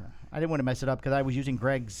 Yeah. I didn't want to mess it up because I was using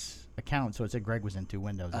Greg's account, so it said Greg was in 2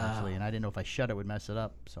 windows, actually, and I didn't know if I shut it would mess it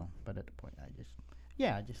up. So, but at the point, I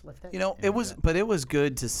just left that. It was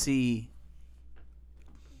good to see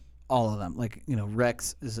all of them. Like,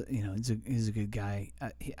 Rex is, he's a good guy.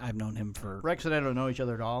 I've known him for... Rex and I don't know each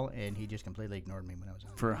other at all, and he just completely ignored me when I was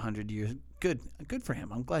on. For 100 years. Good for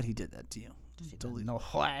him. I'm glad he did that to you. Totally know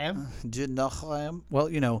who I am. Did know who I am. Well,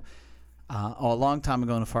 a long time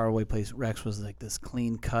ago in a faraway place, Rex was like this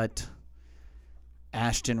clean-cut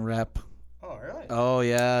Ashton rep. Oh, really? Oh,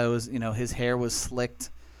 yeah. It was, his hair was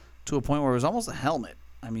slicked to a point where it was almost a helmet.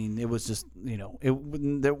 I mean, it was just,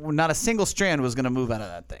 not a single strand was going to move out of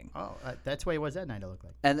that thing. Oh, that's what he was that night, it looked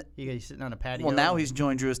like. And he's sitting on a patio. Well, now he's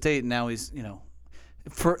joined Drew Estate, and now he's,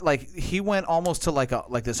 he went almost to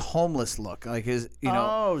like this homeless look, like his,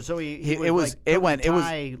 Oh, so he was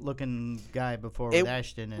looking guy before with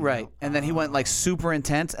Ashton, and right, and then he went like super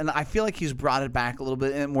intense, and I feel like he's brought it back a little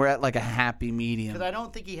bit, and we're at like a happy medium. Because I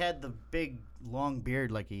don't think he had the big long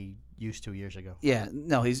beard like he used 2 years ago. Yeah,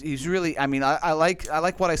 no, he's really. I mean, I like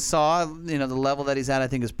what I saw. The level that he's at, I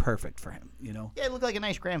think, is perfect for him. Yeah, he looked like a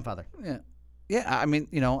nice grandfather. Yeah. I mean,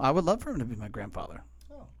 I would love for him to be my grandfather.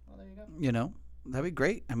 Oh, well, there you go. That'd be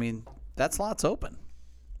great. I mean, that slot's open.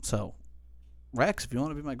 So, Rex, if you want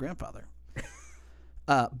to be my grandfather.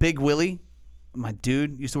 Big Willie, my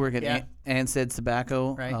dude, used to work at Anstead's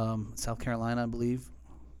Tobacco, right. South Carolina, I believe.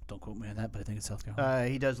 Don't quote me on that, but I think it's South Carolina.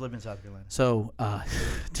 He does live in South Carolina. So,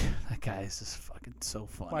 dude, that guy is just fucking so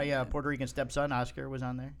funny. My Puerto Rican stepson, Oscar, was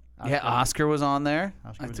on there. Oscar was on there.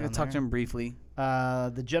 I talked to him briefly.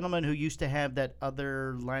 The gentleman who used to have that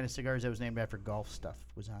other line of cigars that was named after golf stuff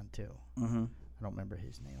was on, too. Mm-hmm. I don't remember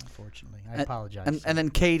his name, unfortunately. I apologize. And then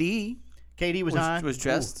KD. KD was on. Was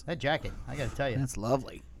dressed. Ooh, that jacket, I got to tell you. That's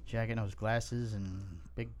lovely. Jacket, those glasses, and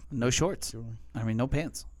big. No shorts. Jewelry. I mean, no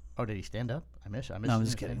pants. Oh, did he stand up? I miss. No, I'm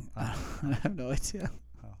just kidding. I have no idea.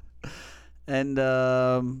 Oh. And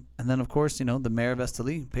then, of course, the mayor of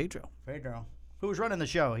Esteli, Pedro. Who was running the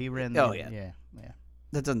show? He ran. Yeah.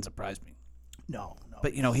 That doesn't surprise me. No.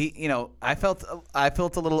 But I felt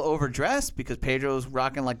a little overdressed because Pedro was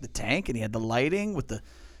rocking like the tank, and he had the lighting with the,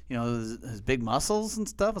 his big muscles and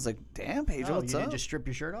stuff. I was like, damn, Pedro, what's you up? Didn't just strip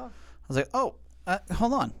your shirt off? I was like,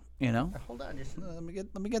 hold on, Hold on, just let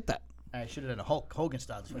me get that. I should have done a Hulk Hogan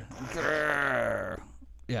style.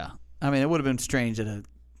 Yeah, I mean, it would have been strange at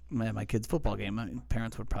my kid's football game. I mean,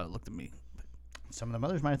 parents would probably looked at me. Some of the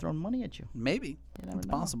mothers might have thrown money at you. Maybe it's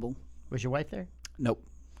possible. Was your wife there? Nope.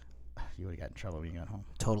 You would have got in trouble when you got home.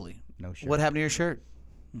 Totally. No shirt. What happened to your shirt?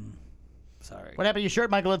 Sorry. What happened to your shirt,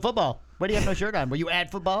 Michael, in football? Why do you have no shirt on? Were you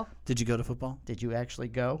at football? Did you go to football? Did you actually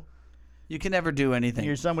go? You can never do anything.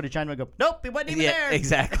 Your son would have chimed in and go, nope, he wasn't even there.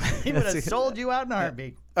 Exactly. He would have sold you out in a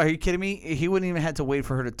heartbeat. Are you kidding me? He wouldn't even have to wait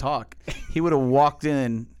for her to talk. He would have walked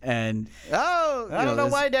in and, I don't know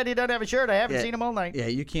why Daddy doesn't have a shirt. I haven't seen him all night. Yeah,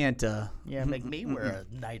 you can't. Make me wear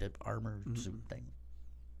a knight of armor suit thing.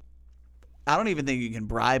 I don't even think you can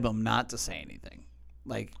bribe him not to say anything.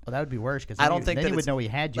 Like, well, that would be worse because I don't think then that he would know he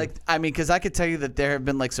had you. Like, I mean, because I could tell you that there have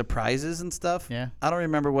been like surprises and stuff. Yeah. I don't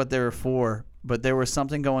remember what they were for, but there was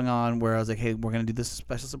something going on where I was like, "Hey, we're gonna do this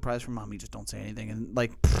special surprise for Mommy. Just don't say anything." And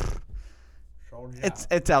like,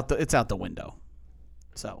 it's out the window.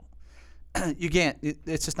 So you can't.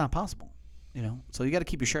 It's just not possible. So you got to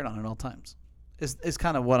keep your shirt on at all times. Is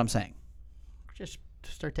kind of what I'm saying. Just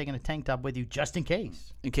start taking a tank top with you just in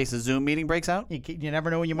case. In case a Zoom meeting breaks out. You never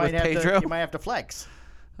know when you might have to flex.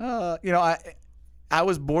 I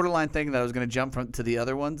was borderline thinking that I was going to jump to the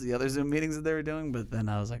other ones, the other Zoom meetings that they were doing, but then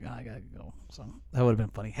I was like, I got to go. So that would have been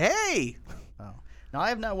funny. Hey! Oh. Now, I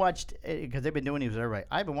have not watched, because they've been doing these everybody.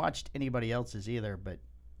 I haven't watched anybody else's either, but,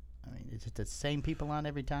 I mean, is it the same people on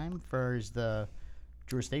every time for the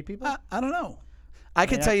Drew Estate people? I don't know. I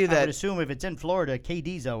could tell you that. I would assume if it's in Florida,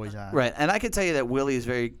 KD's always on. Right, and I could tell you that Willie is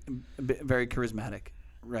very, very charismatic,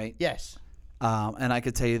 right? Yes. And I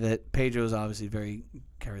could tell you that Pedro is obviously very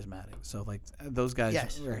charismatic. So, like, those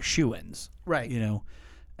guys are shoo-ins. Right.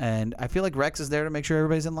 And I feel like Rex is there to make sure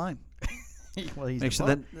everybody's in line. Well, he's he's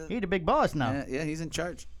the big boss now. Yeah, he's in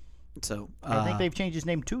charge. So I think they've changed his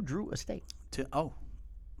name to Drew Estate.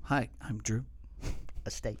 Hi, I'm Drew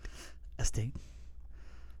Estate.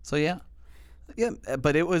 So yeah,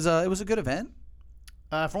 but it was a good event.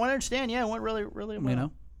 From what I understand, it went really, really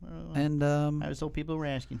well. And I was told people were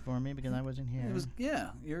asking for me because I wasn't here. It was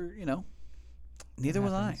neither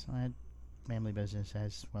was I. I had family business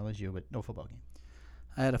as well as you, but no football game.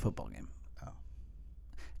 I had a football game. Oh.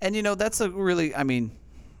 And that's a really, I mean,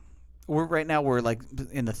 we're like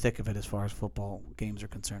in the thick of it as far as football games are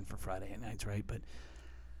concerned for Friday nights, right? But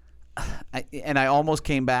I almost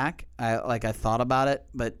came back. I thought about it,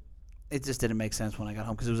 but it just didn't make sense when I got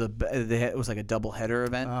home because it was like a double header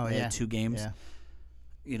event. Oh, they had 2 games. Yeah.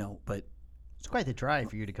 But it's quite the drive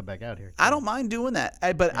for you to come back out here. I don't mind doing that,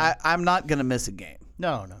 but I'm not gonna miss a game.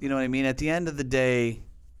 No. You know what I mean? At the end of the day,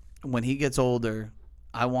 when he gets older,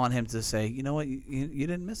 I want him to say, you know what, you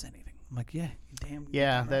didn't miss anything. I'm like, yeah, damn.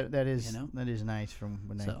 Yeah, that is that is nice from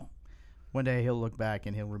when one day he'll look back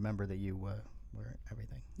and he'll remember that you were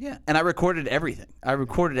everything. Yeah, and I recorded everything. I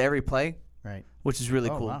recorded every play. Right. Which is really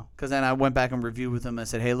cool. Because then I went back and reviewed with him. I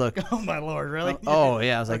said, hey, look. Oh, my Lord, really?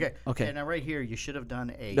 Yeah. I was like, okay. And now right here, you should have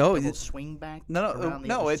done a double swing back.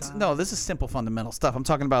 No, this is simple fundamental stuff. I'm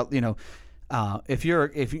talking about, if you're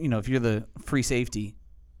the free safety,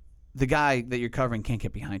 the guy that you're covering can't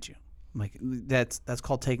get behind you. Like that's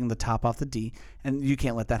called taking the top off the D, and you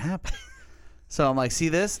can't let that happen. So I'm like, see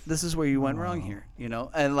this? This is where you went wrong here,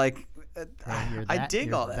 And like, I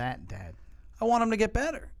dig all that. That dad. I want him to get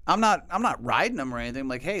better. I'm not riding him or anything. I'm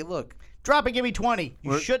like, hey, look. Drop it, give me 20.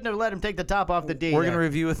 You shouldn't have let him take the top off the D. We're going to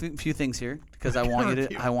review a few things here because I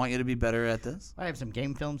want you to be better at this. I have some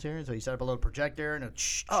game films here, so he set up a little projector and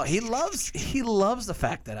he loves the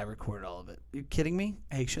fact that I recorded all of it. Are you kidding me?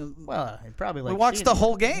 Hey, well, he probably we watched the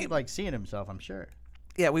whole game. He liked seeing himself, I'm sure.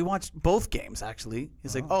 Yeah, we watched both games actually.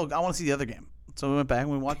 He's like, I want to see the other game. So we went back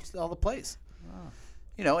and we watched all the plays. Oh.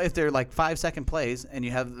 If they're like 5-second plays and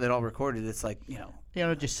you have it all recorded, it's like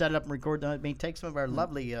just set it up and record. I mean, take some of our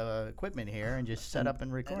lovely equipment here and just set up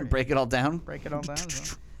and record. And break it all down. Break it all down.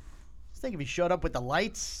 Just think if you showed up with the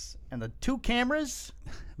lights and the 2 cameras,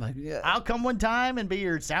 like, yeah. I'll come one time and be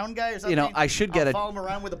your sound guy or something. I should get follow him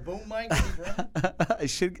around with a boom mic. I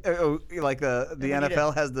should like the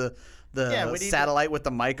NFL has the satellite with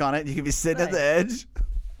the mic on it. You can be sitting at the edge.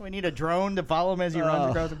 We need a drone to follow him as he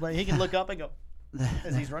runs across the play. He can look up and go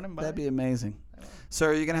as he's running by. That'd be amazing.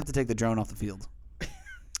 Sir, you're gonna have to take the drone off the field.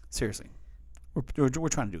 Seriously, we're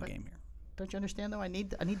trying to do a game here. Don't you understand though? I need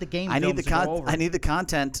the game. I need I need the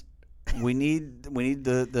content. We need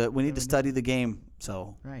to study the game.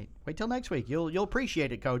 So right. Wait till next week. You'll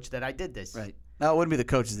appreciate it, Coach, that I did this. Right. No, it wouldn't be the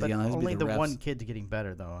coaches that yell. Only the refs. One kid's getting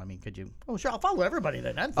better though. I mean, could you? Oh, sure. I'll follow everybody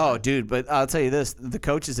then. Oh, dude, but I'll tell you this: the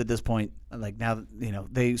coaches at this point, like now,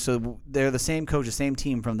 they're the same coach, the same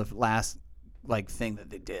team from the last thing that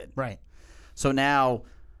they did. Right. So now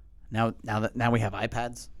we have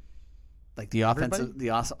iPads. Like the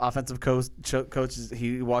offensive coach,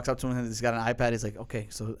 he walks up to him and he's got an iPad. He's like, okay,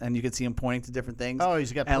 so and you can see him pointing to different things. Oh,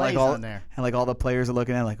 he's got and plays on there. And like all the players are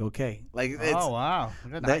looking at it like, okay, like it's, oh wow,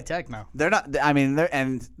 high tech now. They're not. I mean,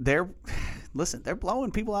 they're listen, they're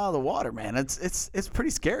blowing people out of the water, man. It's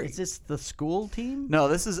pretty scary. Is this the school team? No,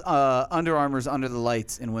 this is Under Armour's Under the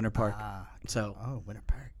Lights in Winter Park. Winter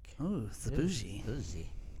Park. Oh, it's the bougie.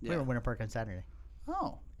 We were in Winter Park on Saturday.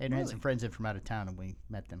 Oh, and had some friends in from out of town, and we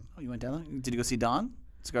met them. Oh, you went down there? Did you go see Don?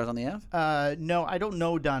 Cigars on the Ave? No, I don't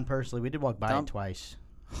know Don personally. We did walk by it twice.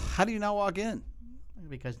 How do you not walk in?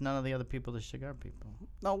 Because none of the other people are cigar people.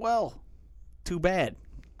 Oh, well, too bad.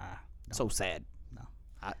 No. So sad. No.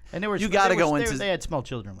 And there were they had small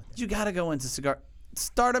children with them. You got to go into cigar.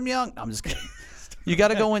 Start them young. I'm just kidding. You got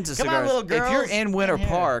to go into Come cigars. on, little girls. If you're in Winter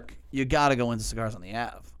Park, you got to go into Cigars on the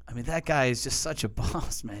Ave. I mean, that guy is just such a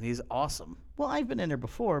boss, man. He's awesome. Well, I've been in there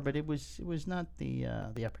before, but it was not the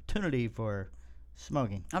opportunity for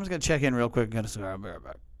smoking. I'm just gonna check in real quick and get a cigar. I'll be right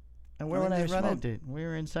back. And where would I have smoked it? We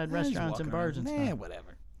were inside restaurants and bars and stuff. Yeah,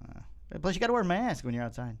 whatever. Plus, you got to wear a mask when you're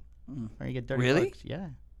outside, or you get dirty Really? looks. Yeah.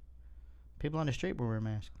 People on the street will wear a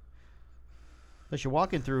mask. Plus, you're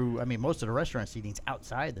walking through. I mean, most of the restaurant seating's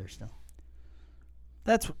outside there still.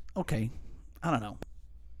 That's okay. I don't know.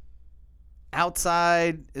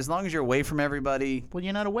 Outside, as long as you're away from everybody. Well,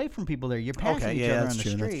 you're not away from people there. You're passing each other on the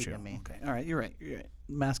street. That's true. I mean, okay. All right, you're right.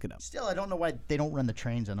 Mask it up. Still, I don't know why they don't run the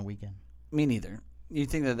trains on the weekend. Me neither. You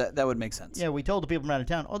think that would make sense? Yeah, we told the people from out of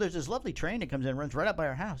town, oh, there's this lovely train that comes in and runs right up by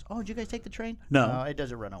our house. Oh, did you guys take the train? No. It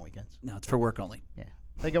doesn't run on weekends. No, it's for work only. Yeah.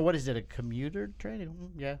 They go, what is it, a commuter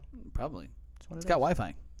train? Yeah. Probably. It's got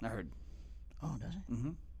Wi-Fi, I heard. Oh, does it?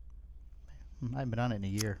 Mm-hmm. I haven't been on it in a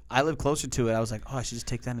year. I live closer to it. I was like, I should just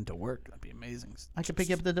take that into work. That'd be amazing. I could pick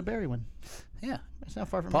you up the DeBerry one. Yeah. It's not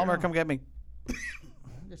far from Palmer, come get me.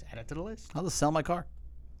 Just add it to the list. I'll just sell my car.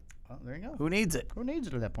 Oh, there you go. Who needs it? Who needs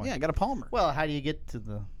it at that point? Yeah, I got a Palmer. Well, how do you get to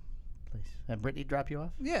the place? Have Brittany drop you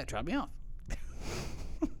off? Yeah, drop me off.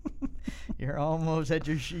 You're almost at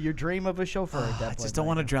your dream of a chauffeur at that point. I just don't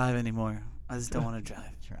want to drive anymore. I just don't want to drive.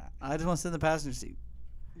 I just want to sit in the passenger seat.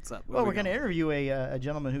 Well, we're going to interview a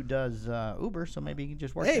gentleman who does Uber, so maybe you can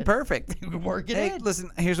just work it. Hey, perfect. You can work it in. Hey, listen,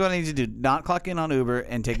 here's what I need you to do. Not clock in on Uber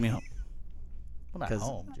and take me home. Well, not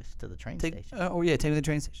home, just to the train station. Take me to the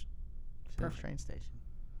train station. Perfect. Train station.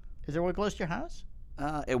 Is there one close to your house?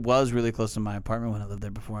 It was really close to my apartment when I lived there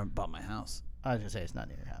before I bought my house. I was going to say it's not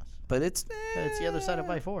near your house. But it's the other side of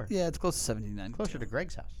I-4. Yeah, it's close to 79. Closer to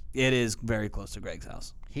Greg's house. It is very close to Greg's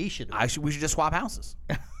house. He should. We should just swap houses.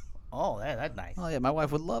 Oh, that's nice. Oh yeah, my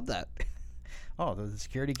wife would love that. Oh, the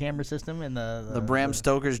security camera system and the Bram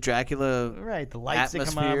Stoker's Dracula. Right, the lights atmosphere.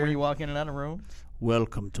 that come on when you walk in and out of rooms.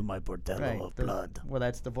 Welcome to my bordello of blood. Well,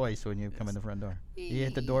 that's the voice when you come in the front door. You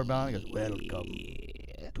hit the doorbell and it goes, welcome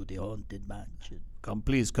to the haunted mansion.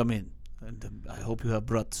 Please come in. And I hope you have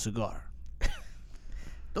brought the cigar.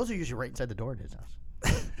 Those are usually right inside the door at his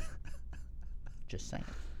house. Just saying.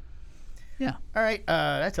 Yeah. All right,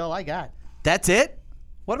 that's all I got. That's it?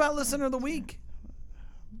 What about Listener of the Week?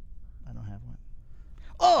 I don't have one.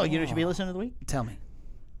 Oh, you know what should be Listener of the Week? Tell me.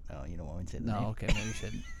 Oh, you don't want me to say No, okay, maybe you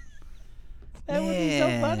shouldn't. That would be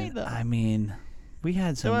so funny, though. I mean, we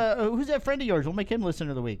had some... So, who's that friend of yours? We'll make him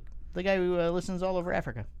Listener of the Week. The guy who listens all over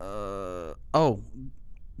Africa.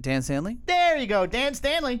 Dan Stanley? There you go, Dan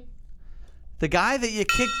Stanley. The guy that you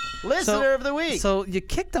kicked... Listener of the Week. So you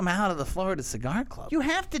kicked him out of the Florida Cigar Club. You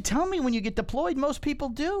have to tell me when you get deployed. Most people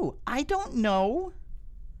do. I don't know.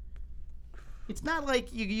 It's not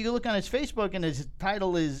like you look on his Facebook and his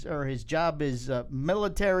title is, or his job is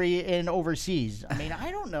military and overseas. I mean, I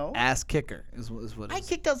don't know. Ass kicker is what it is. I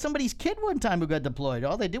kicked out somebody's kid one time who got deployed.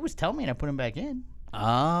 All they did was tell me and I put him back in.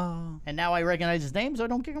 Oh. And now I recognize his name, so I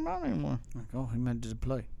don't kick him out anymore. Oh, he might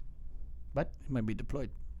deploy. What? He might be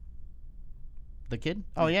deployed. The kid?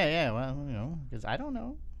 Oh, yeah. Well, because I don't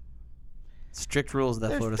know. Strict rules of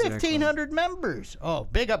that Florida Cigar Club. There's 1,500 members. Oh,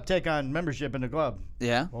 big uptick on membership in the club.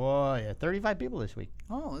 Yeah? Oh, yeah. 35 people this week.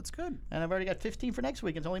 Oh, that's good. And I've already got 15 for next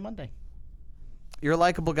week. It's only Monday. You're a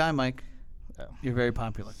likable guy, Mike. Oh. You're very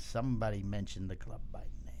popular. Somebody mentioned the club by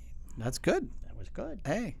name. That's good. That was good.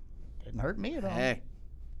 Hey. Didn't hurt me at all. Hey.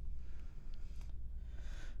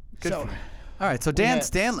 Good for you. All right, so Dan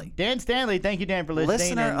Stanley. Dan Stanley, thank you, Dan, for listening.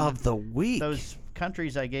 Listener of the Week. Those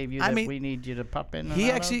countries I gave you that we need you to pop in.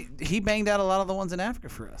 He banged out a lot of the ones in Africa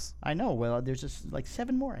for us. I know. Well, there's just like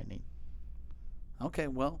 7 more I need. Okay,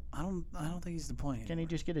 well, I don't think he's deploying. Can he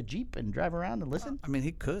just get a Jeep and drive around and listen? I mean,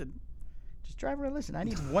 he could. Just drive around and listen. I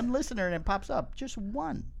need one listener and it pops up. Just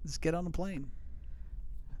one. Just get on the plane.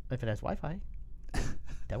 If it has Wi-Fi,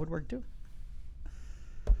 that would work too.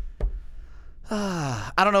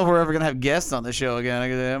 I don't know if we're ever gonna have guests on the show again. I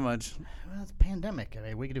can say that much. Well, it's a pandemic. I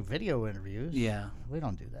mean, we could do video interviews. Yeah. We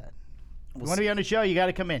don't do that. You want to be on the show, you got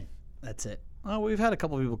to come in. That's it. Well, we've had a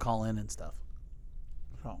couple people call in and stuff.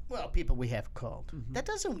 So. Well, people we have called. Mm-hmm. That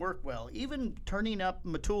doesn't work well. Even turning up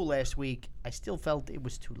Matul last week, I still felt it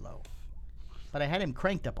was too low. But I had him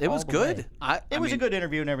cranked up. It was good. It was a good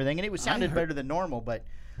interview and everything, and it sounded better than normal. But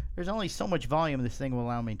there's only so much volume this thing will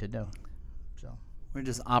allow me to do. So we're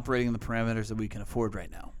just operating the parameters that we can afford right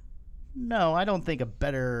now. No, I don't think a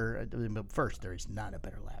better. First, there is not a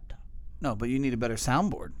better laptop. No, but you need a better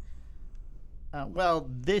soundboard. Well,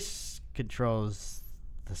 this controls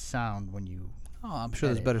the sound when you. Oh, I'm sure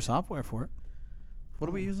there's better software for it. What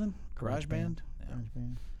are we using? GarageBand. Yeah.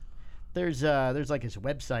 There's like this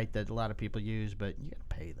website that a lot of people use, but you gotta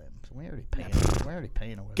pay them. So we already paying. We're already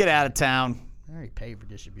paying a website. Get out of town. We already pay for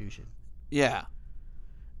distribution. Yeah.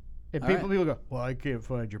 If people go, well, I can't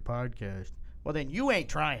find your podcast. Well, then you ain't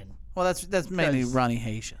trying. Well, that's mainly Ronnie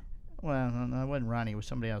Haitian. Well, no, it wasn't Ronnie. It was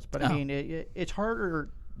somebody else. But I mean, it's harder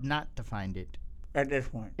not to find it at this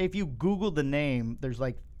point. If you Google the name, there's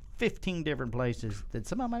like 15 different places that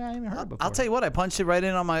some of them I haven't even heard before. I'll tell you what, I punched it right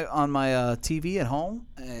in on my TV at home,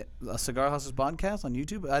 a Cigar Hustlers podcast on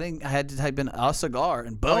YouTube. I had to type in a cigar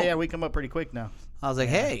and boom. Oh yeah, we come up pretty quick now. I was like,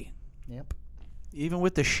 hey. Yep. Even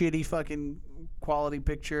with the shitty fucking quality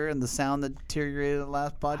picture and the sound that deteriorated the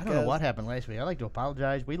last podcast. I don't know what happened last week. I'd like to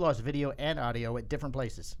apologize. We lost video and audio at different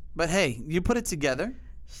places. But hey, you put it together.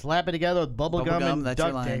 Slap it together with bubble gum and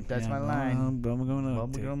duct tape. That's my line. Bubble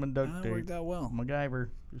gum and duct tape. That worked out well. MacGyver.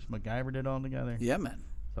 Just MacGyvered it all together. Yeah, man.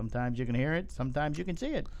 Sometimes you can hear it. Sometimes you can see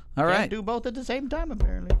it. All right. Can't do both at the same time,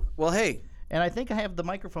 apparently. Well, hey. And I think I have the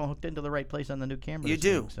microphone hooked into the right place on the new camera. You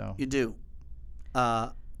do. You do.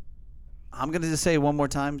 I'm going to just say one more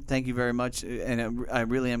time, thank you very much, and I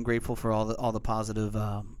really am grateful for all the positive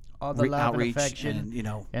all the love outreach and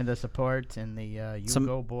affection, and the support, and the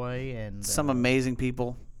go boy, and some amazing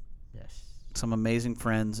people. Yes, some amazing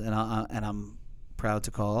friends, and I'm proud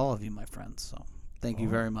to call all of you my friends. So thank you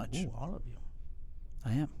very much. Ooh, all of you.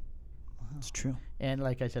 I am. Wow. It's true. And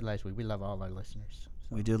like I said last week, we love all our listeners. So.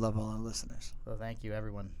 We do love all our listeners. So thank you,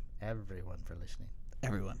 everyone for listening.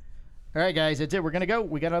 Everyone. All right, guys, that's it. We're going to go.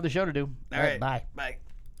 We got another show to do. All right. Bye. Bye.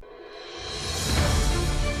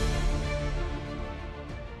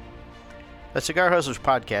 The Cigar Hustlers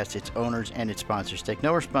podcast, its owners, and its sponsors take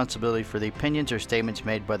no responsibility for the opinions or statements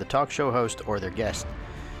made by the talk show host or their guest.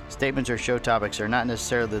 Statements or show topics are not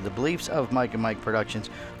necessarily the beliefs of Mike and Mike Productions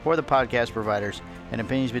or the podcast providers, and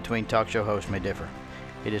opinions between talk show hosts may differ.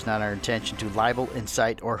 It is not our intention to libel,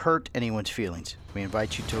 incite, or hurt anyone's feelings. We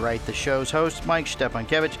invite you to write the show's host, Mike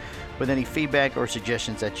Stepankevich, with any feedback or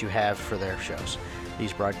suggestions that you have for their shows.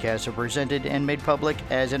 These broadcasts are presented and made public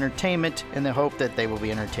as entertainment in the hope that they will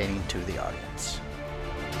be entertaining to the audience.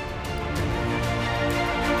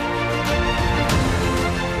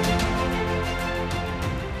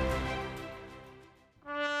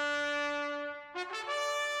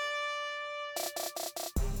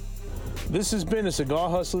 This has been a Cigar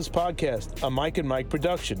Hustlers podcast, a Mike and Mike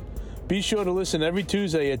production. Be sure to listen every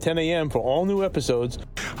Tuesday at 10 a.m. for all new episodes.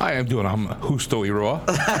 Hi, I'm Husto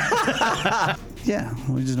Iroa. Yeah,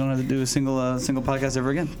 we just don't have to do a single podcast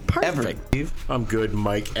ever again. Perfect. Ever. I'm good,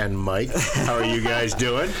 Mike and Mike. How are you guys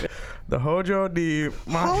doing? The Hojo,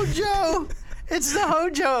 Hojo! It's the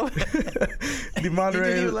Hojo! the You Monterey.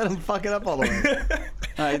 didn't even let him fuck it up all the way.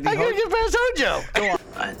 I gotta get past Hojo. Go on.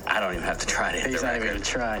 I don't even have to try to hit He's not even going to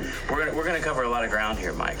try. We're gonna cover a lot of ground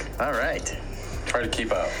here, Mike. All right. Try to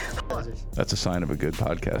keep up. That's a sign of a good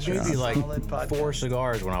podcast. I gave you like 4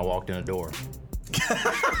 cigars when I walked in the door.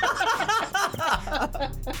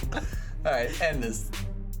 All right, end this.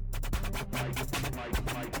 Mike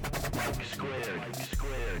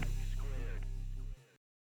squared.